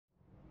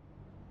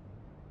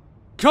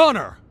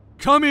Connor!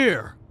 Come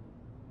here!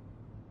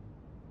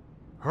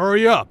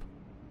 Hurry up!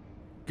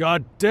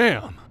 God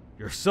damn,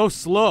 you're so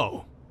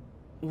slow.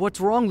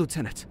 What's wrong,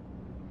 Lieutenant?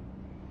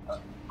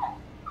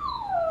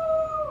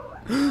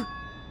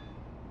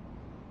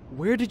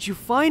 Where did you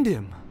find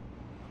him?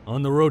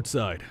 On the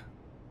roadside.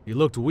 He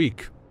looked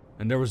weak,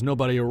 and there was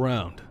nobody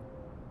around.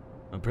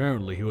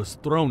 Apparently, he was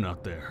thrown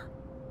out there.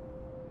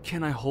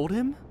 Can I hold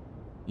him?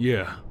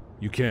 Yeah,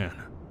 you can.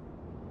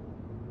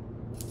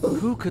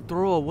 Who could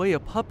throw away a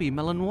puppy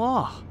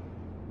Malinois?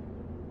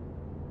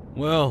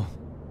 Well,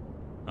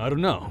 I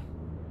don't know.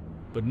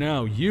 But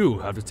now you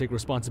have to take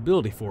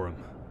responsibility for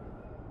him.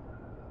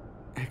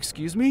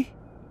 Excuse me?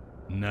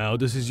 Now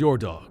this is your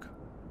dog.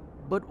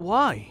 But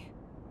why?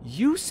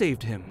 You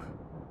saved him.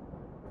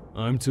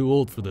 I'm too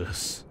old for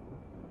this.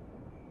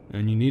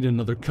 And you need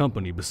another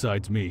company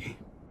besides me.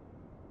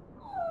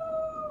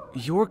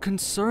 You're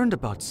concerned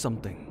about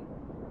something.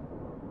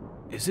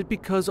 Is it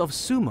because of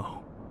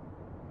Sumo?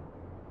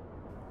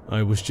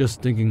 I was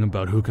just thinking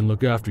about who can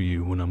look after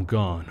you when I'm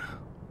gone.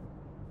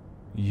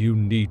 You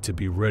need to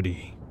be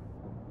ready.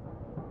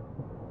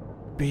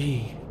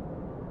 Be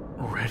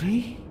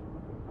ready?